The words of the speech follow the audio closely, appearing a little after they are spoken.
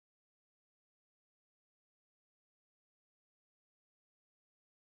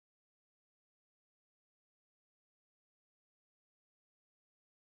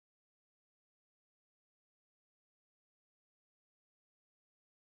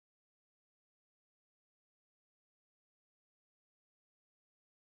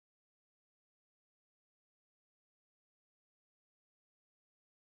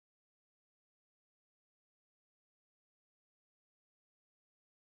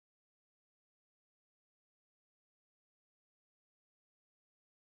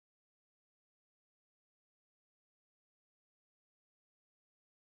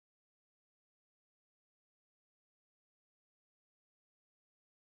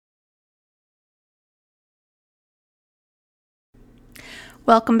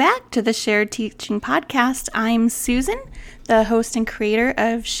Welcome back to the Shared Teaching Podcast. I'm Susan, the host and creator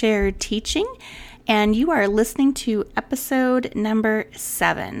of Shared Teaching, and you are listening to episode number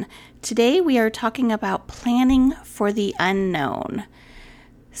 7. Today we are talking about planning for the unknown.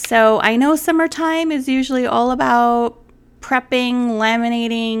 So I know summertime is usually all about prepping,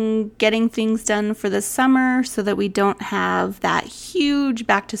 laminating, getting things done for the summer so that we don't have that huge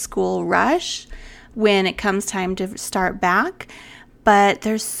back-to-school rush when it comes time to start back. But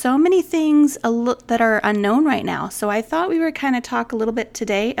there's so many things that are unknown right now. So I thought we would kind of talk a little bit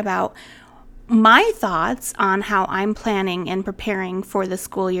today about my thoughts on how I'm planning and preparing for the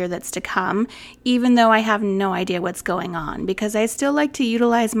school year that's to come, even though I have no idea what's going on, because I still like to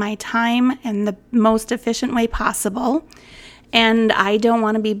utilize my time in the most efficient way possible. And I don't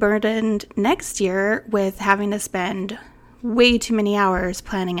want to be burdened next year with having to spend way too many hours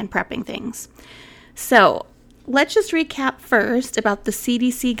planning and prepping things. So let's just recap first about the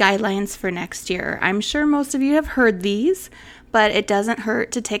CDC guidelines for next year. I'm sure most of you have heard these, but it doesn't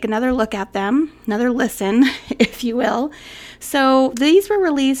hurt to take another look at them, another listen, if you will. So these were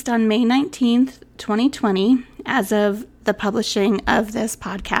released on May 19th, 2020, as of the publishing of this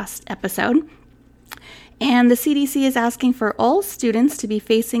podcast episode. And the CDC is asking for all students to be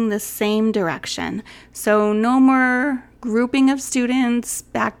facing the same direction. So no more grouping of students,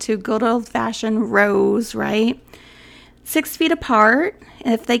 back to good old-fashioned rows, right? 6 feet apart.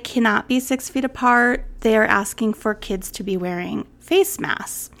 If they cannot be 6 feet apart, they are asking for kids to be wearing face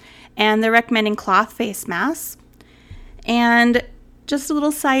masks. And they're recommending cloth face masks. And just a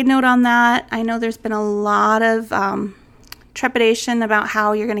little side note on that, I know there's been a lot of trepidation about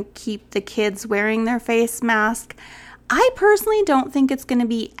how you're going to keep the kids wearing their face mask. I personally don't think it's going to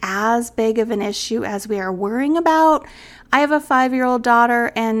be as big of an issue as we are worrying about. I have a 5-year-old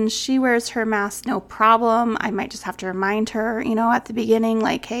daughter and she wears her mask no problem. I might just have to remind her, at the beginning,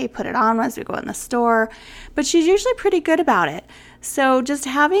 like, hey, put it on as we go in the store. But she's usually pretty good about it. So just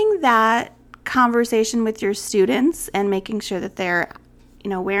having that conversation with your students and making sure that they're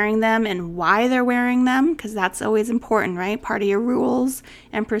wearing them and why they're wearing them, because that's always important, right? Part of your rules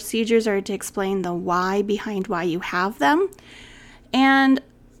and procedures are to explain the why behind why you have them. And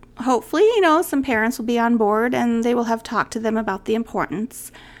hopefully, some parents will be on board and they will have talked to them about the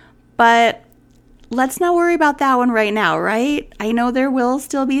importance. But let's not worry about that one right now, right? I know there will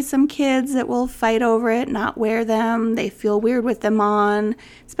still be some kids that will fight over it, not wear them. They feel weird with them on,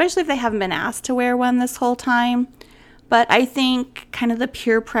 especially if they haven't been asked to wear one this whole time. But I think kind of the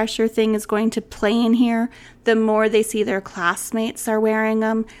peer pressure thing is going to play in here. The more they see their classmates are wearing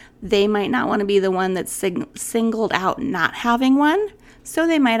them, they might not want to be the one that's singled out not having one. So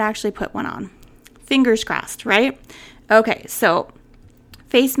they might actually put one on. Fingers crossed, right? Okay, so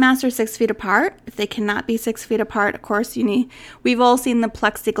face masks are 6 feet apart. If they cannot be 6 feet apart, of course, we've all seen the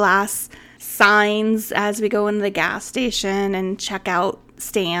plexiglass signs as we go into the gas station and checkout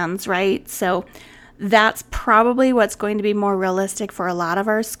stands, right? So that's probably what's going to be more realistic for a lot of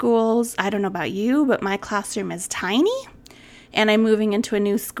our schools. I don't know about you, but my classroom is tiny and I'm moving into a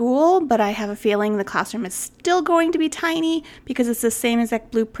new school, but I have a feeling the classroom is still going to be tiny because it's the same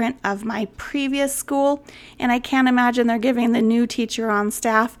exact blueprint of my previous school. And I can't imagine they're giving the new teacher on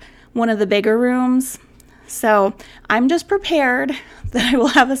staff one of the bigger rooms. So I'm just prepared that I will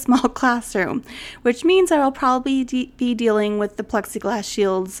have a small classroom, which means I will probably be dealing with the plexiglass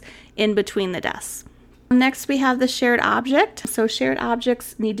shields in between the desks. Next, we have the shared object. So shared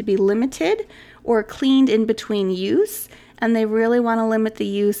objects need to be limited or cleaned in between use, and they really want to limit the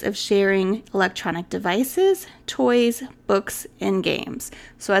use of sharing electronic devices, toys, books, and games.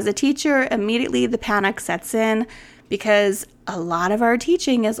 So as a teacher, immediately the panic sets in because a lot of our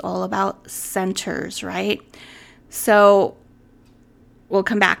teaching is all about centers, right? So we'll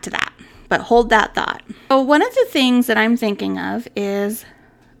come back to that, but hold that thought. So one of the things that I'm thinking of is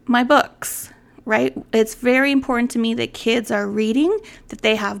my books. Right? It's very important to me that kids are reading, that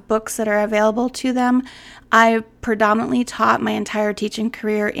they have books that are available to them. I predominantly taught my entire teaching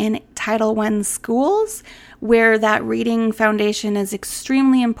career in Title I schools, where that reading foundation is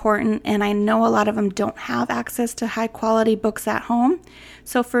extremely important, and I know a lot of them don't have access to high-quality books at home.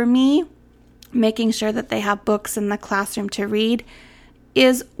 So for me, making sure that they have books in the classroom to read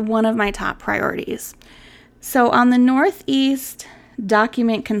is one of my top priorities. So on the Northeast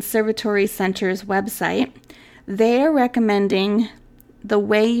Document Conservatory Center's website, they are recommending the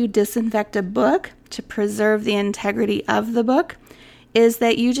way you disinfect a book to preserve the integrity of the book is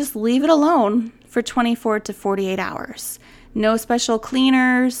that you just leave it alone for 24 to 48 hours. No special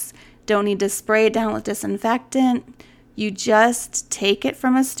cleaners, don't need to spray it down with disinfectant. You just take it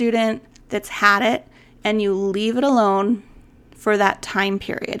from a student that's had it and you leave it alone for that time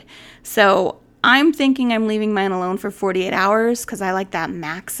period. So I'm thinking I'm leaving mine alone for 48 hours because I like that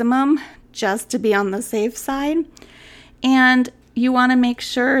maximum just to be on the safe side. And you want to make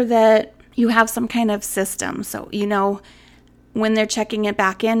sure that you have some kind of system. So, when they're checking it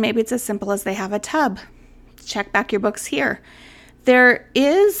back in, maybe it's as simple as they have a tub. Check back your books here. There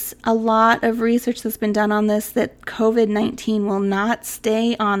is a lot of research that's been done on this that COVID-19 will not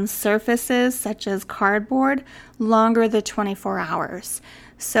stay on surfaces such as cardboard longer than 24 hours.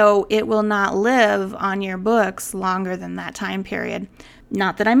 So it will not live on your books longer than that time period.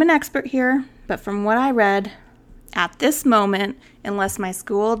 Not that I'm an expert here, but from what I read, at this moment, unless my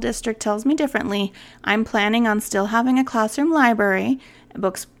school district tells me differently, I'm planning on still having a classroom library.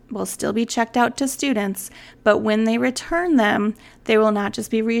 Books will still be checked out to students, but when they return them, they will not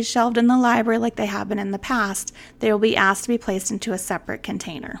just be reshelved in the library like they have been in the past. They will be asked to be placed into a separate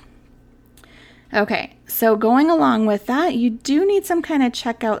container. Okay, so going along with that, you do need some kind of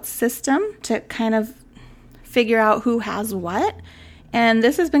checkout system to kind of figure out who has what. And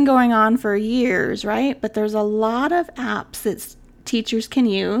this has been going on for years, right? But there's a lot of apps that teachers can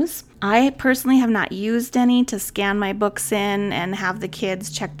use. I personally have not used any to scan my books in and have the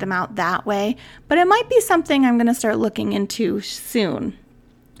kids check them out that way, but it might be something I'm going to start looking into soon.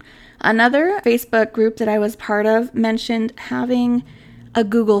 Another Facebook group that I was part of mentioned having a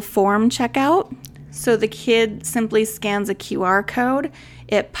Google form checkout. So the kid simply scans a QR code,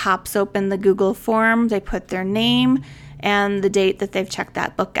 it pops open the Google form, they put their name and the date that they've checked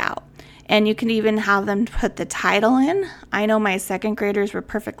that book out. And you can even have them put the title in. I know my second graders were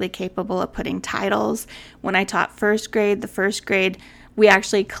perfectly capable of putting titles. When I taught first grade, we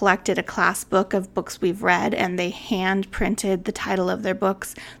actually collected a class book of books we've read, and they hand printed the title of their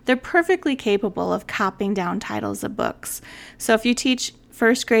books. They're perfectly capable of copying down titles of books. So if you teach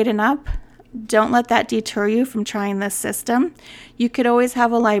first grade and up, don't let that deter you from trying this system. You could always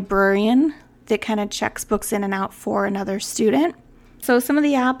have a librarian that kind of checks books in and out for another student. So some of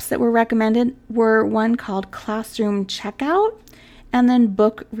the apps that were recommended were one called Classroom Checkout and then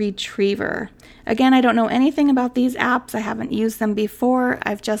Book Retriever. Again, I don't know anything about these apps. I haven't used them before.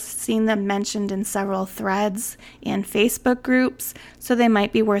 I've just seen them mentioned in several threads in Facebook groups, so they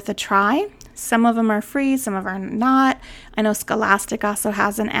might be worth a try. Some of them are free, some of them are not. I know Scholastic also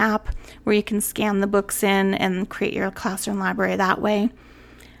has an app where you can scan the books in and create your classroom library that way.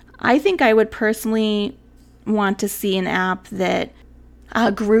 I think I would personally want to see an app that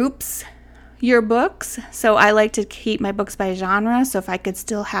groups your books. So I like to keep my books by genre. So if I could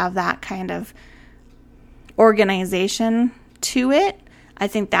still have that kind of organization to it, I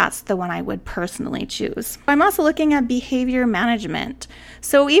think that's the one I would personally choose. I'm also looking at behavior management.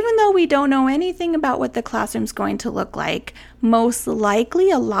 So even though we don't know anything about what the classroom's going to look like, most likely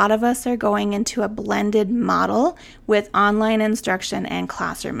a lot of us are going into a blended model with online instruction and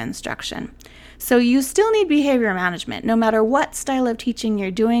classroom instruction. So you still need behavior management, no matter what style of teaching you're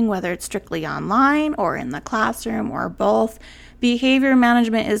doing, whether it's strictly online or in the classroom or both. Behavior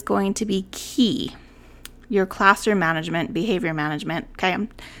management is going to be key. Your classroom management, behavior management, okay, I'm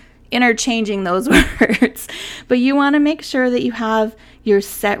interchanging those words, but you want to make sure that you have your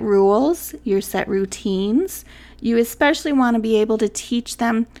set rules, your set routines. You especially want to be able to teach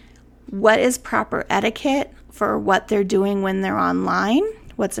them what is proper etiquette for what they're doing when they're online,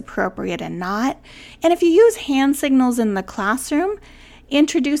 what's appropriate and not. And if you use hand signals in the classroom,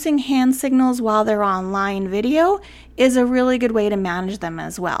 introducing hand signals while they're online video is a really good way to manage them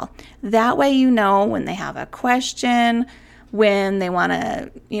as well. That way you know when they have a question, when they want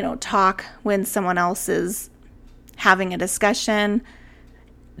to, talk when someone else is having a discussion,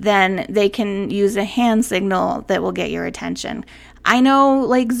 then they can use a hand signal that will get your attention. I know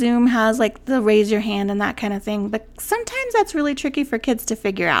Zoom has the raise your hand and that kind of thing, but sometimes that's really tricky for kids to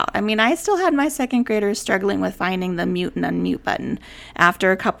figure out. I mean, I still had my second graders struggling with finding the mute and unmute button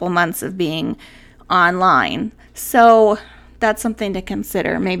after a couple months of being online. So that's something to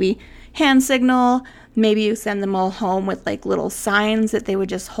consider. Maybe hand signal, maybe you send them all home with little signs that they would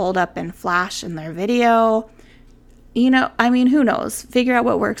just hold up and flash in their video. Who knows? Figure out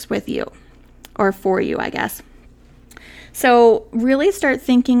what works with you or for you, I guess. So really start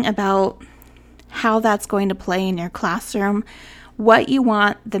thinking about how that's going to play in your classroom, what you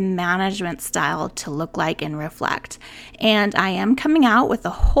want the management style to look like and reflect. And I am coming out with a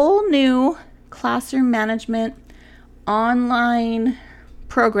whole new classroom management online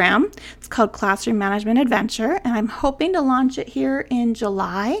program. It's called Classroom Management Adventure, and I'm hoping to launch it here in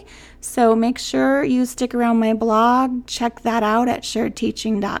July. So make sure you stick around my blog, check that out at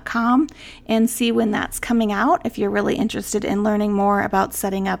sharedteaching.com, and see when that's coming out if you're really interested in learning more about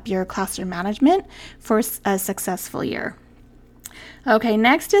setting up your classroom management for a successful year. Okay,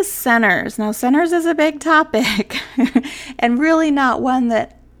 next is centers. Now, centers is a big topic and really not one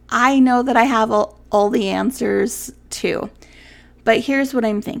that I know that I have all the answers to. But here's what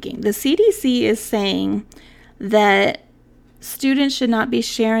I'm thinking. The CDC is saying that students should not be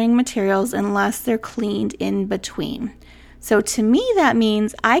sharing materials unless they're cleaned in between. So to me, that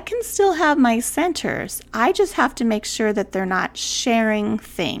means I can still have my centers. I just have to make sure that they're not sharing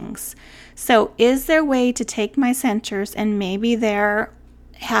things. So is there a way to take my centers and maybe they're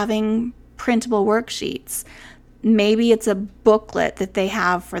having printable worksheets? Maybe it's a booklet that they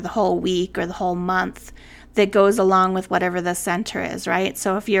have for the whole week or the whole month that goes along with whatever the center is, right?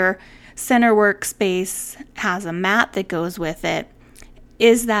 So if your center workspace has a mat that goes with it,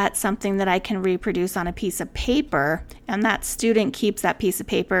 is that something that I can reproduce on a piece of paper, and that student keeps that piece of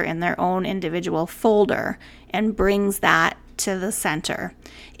paper in their own individual folder and brings that to the center?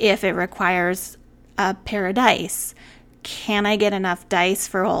 If it requires a pair of dice, can I get enough dice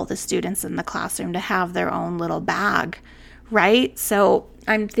for all the students in the classroom to have their own little bag, right? So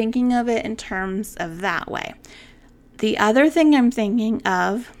I'm thinking of it in terms of that way. The other thing I'm thinking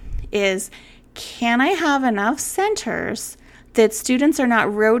of is, can I have enough centers that students are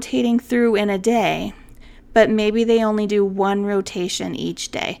not rotating through in a day, but maybe they only do one rotation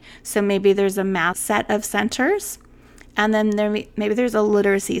each day? So maybe there's a math set of centers, and then maybe there's a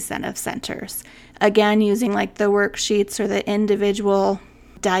literacy set of centers. Again, using like the worksheets or the individual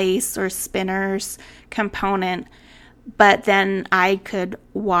dice or spinners component, but then I could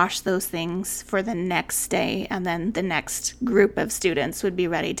wash those things for the next day, and then the next group of students would be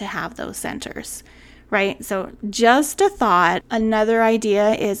ready to have those centers. Right? So just a thought. Another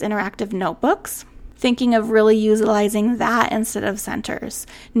idea is interactive notebooks. Thinking of really utilizing that instead of centers.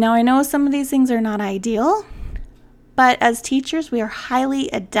 Now, I know some of these things are not ideal, but as teachers, we are highly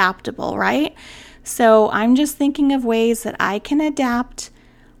adaptable, right? So I'm just thinking of ways that I can adapt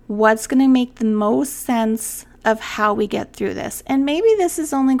what's going to make the most sense of how we get through this. And maybe this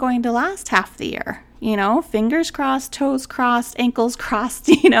is only going to last half the year. Fingers crossed, toes crossed, ankles crossed,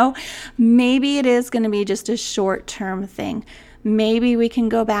 maybe it is going to be just a short-term thing. Maybe we can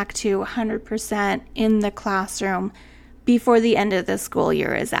go back to 100% in the classroom before the end of the school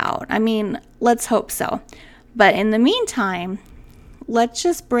year is out. I mean, let's hope so. But in the meantime, let's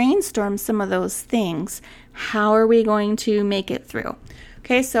just brainstorm some of those things. How are we going to make it through?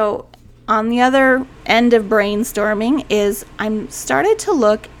 Okay, so on the other end of brainstorming is I'm started to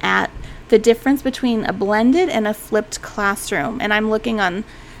look at the difference between a blended and a flipped classroom. And I'm looking on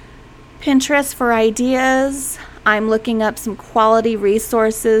Pinterest for ideas. I'm looking up some quality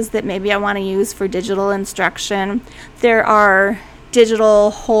resources that maybe I want to use for digital instruction. There are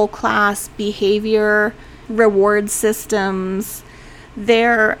digital whole class behavior reward systems.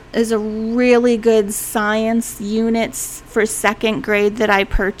 There is a really good science units for second grade that I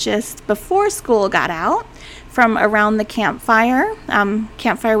purchased before school got out from Around the Campfire,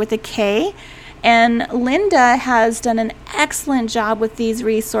 Campfire with a K. And Linda has done an excellent job with these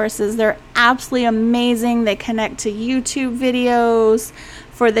resources. They're absolutely amazing. They connect to YouTube videos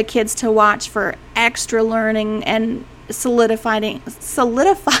for the kids to watch for extra learning and solidifying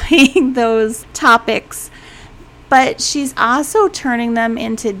those topics. But she's also turning them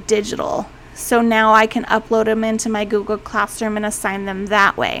into digital. So now I can upload them into my Google Classroom and assign them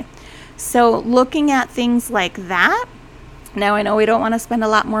that way. So looking at things like that. Now, I know we don't want to spend a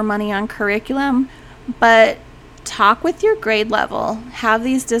lot more money on curriculum, but talk with your grade level. Have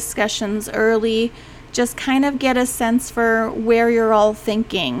these discussions early. Just kind of get a sense for where you're all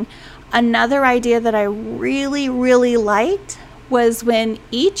thinking. Another idea that I really, really liked was when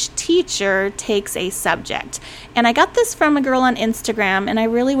each teacher takes a subject. And I got this from a girl on Instagram, and I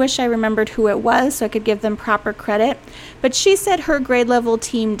really wish I remembered who it was so I could give them proper credit. But she said her grade level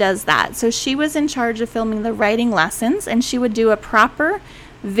team does that. So she was in charge of filming the writing lessons, and she would do a proper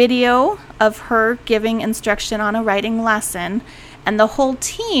video of her giving instruction on a writing lesson, and the whole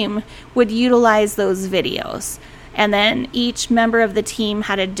team would utilize those videos. And then each member of the team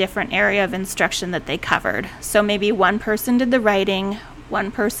had a different area of instruction that they covered. So maybe one person did the writing,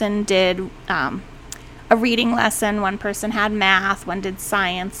 one person did a reading lesson, one person had math, one did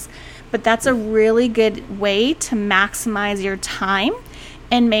science. But that's a really good way to maximize your time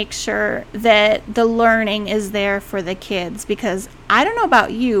and make sure that the learning is there for the kids. Because I don't know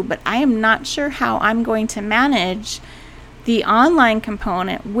about you, but I am not sure how I'm going to manage the online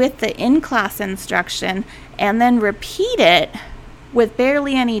component with the in-class instruction and then repeat it with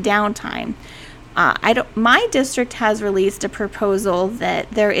barely any downtime. My district has released a proposal that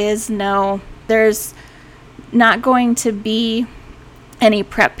there's not going to be any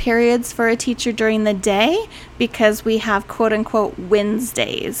prep periods for a teacher during the day because we have quote unquote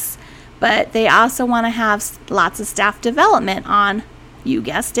Wednesdays. But they also want to have lots of staff development on, you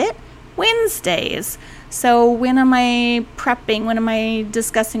guessed it, Wednesdays. So when am I prepping? When am I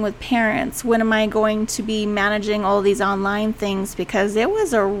discussing with parents? When am I going to be managing all these online things? Because it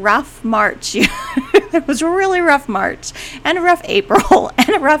was a rough March. It was a really rough March and a rough April and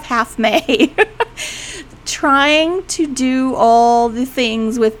a rough half May. Trying to do all the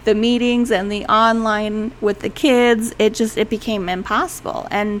things with the meetings and the online with the kids, it became impossible.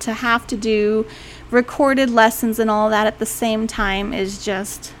 And to have to do recorded lessons and all that at the same time is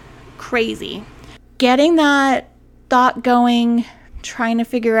just crazy. Getting that thought going, trying to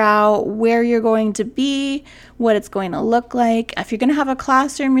figure out where you're going to be, what it's going to look like. If you're going to have a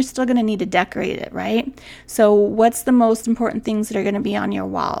classroom, you're still going to need to decorate it, right? So what's the most important things that are going to be on your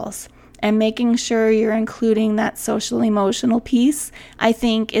walls? And making sure you're including that social emotional piece, I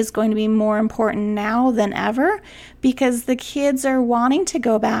think, is going to be more important now than ever, because the kids are wanting to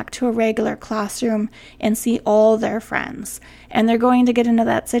go back to a regular classroom and see all their friends. And they're going to get into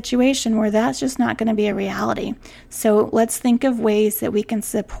that situation where that's just not going to be a reality. So let's think of ways that we can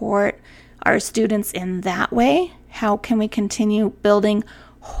support our students in that way. How can we continue building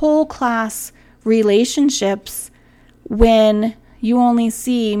whole class relationships when you only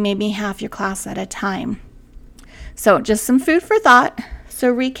see maybe half your class at a time? So just some food for thought.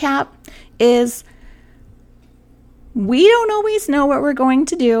 So recap is, we don't always know what we're going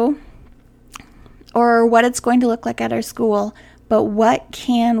to do or what it's going to look like at our school, but what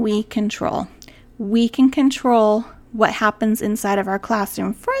can we control? We can control what happens inside of our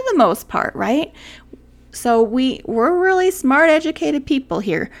classroom for the most part, right? So we're really smart, educated people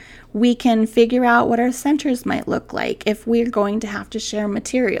here. We can figure out what our centers might look like if we're going to have to share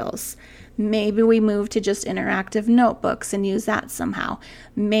materials. Maybe we move to just interactive notebooks and use that somehow.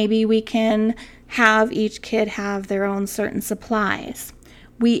 Maybe we can have each kid have their own certain supplies.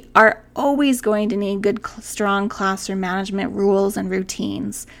 We are always going to need good, strong classroom management rules and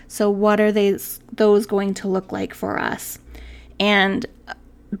routines. So what are those going to look like for us? And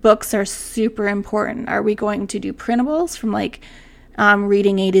books are super important. Are we going to do printables from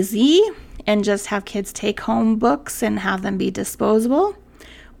reading A to Z and just have kids take home books and have them be disposable?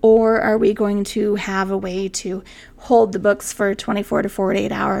 Or are we going to have a way to hold the books for 24 to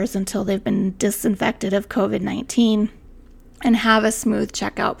 48 hours until they've been disinfected of COVID-19 and have a smooth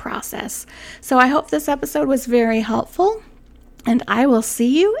checkout process? So I hope this episode was very helpful, and I will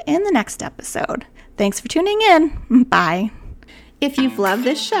see you in the next episode. Thanks for tuning in. Bye. If you've loved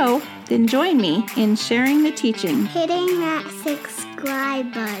this show, then join me in sharing the teaching, hitting that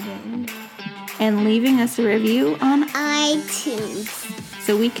subscribe button, and leaving us a review on iTunes,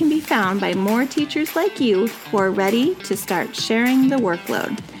 so we can be found by more teachers like you who are ready to start sharing the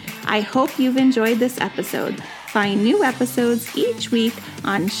workload. I hope you've enjoyed this episode. Find new episodes each week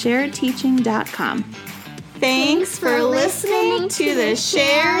on sharedteaching.com. Thanks for listening to the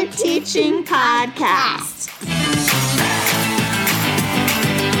Shared Teaching Podcast.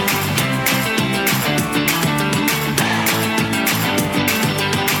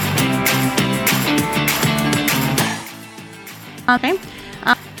 Okay.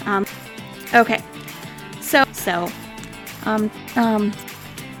 Okay. So.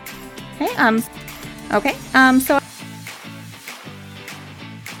 Okay. So.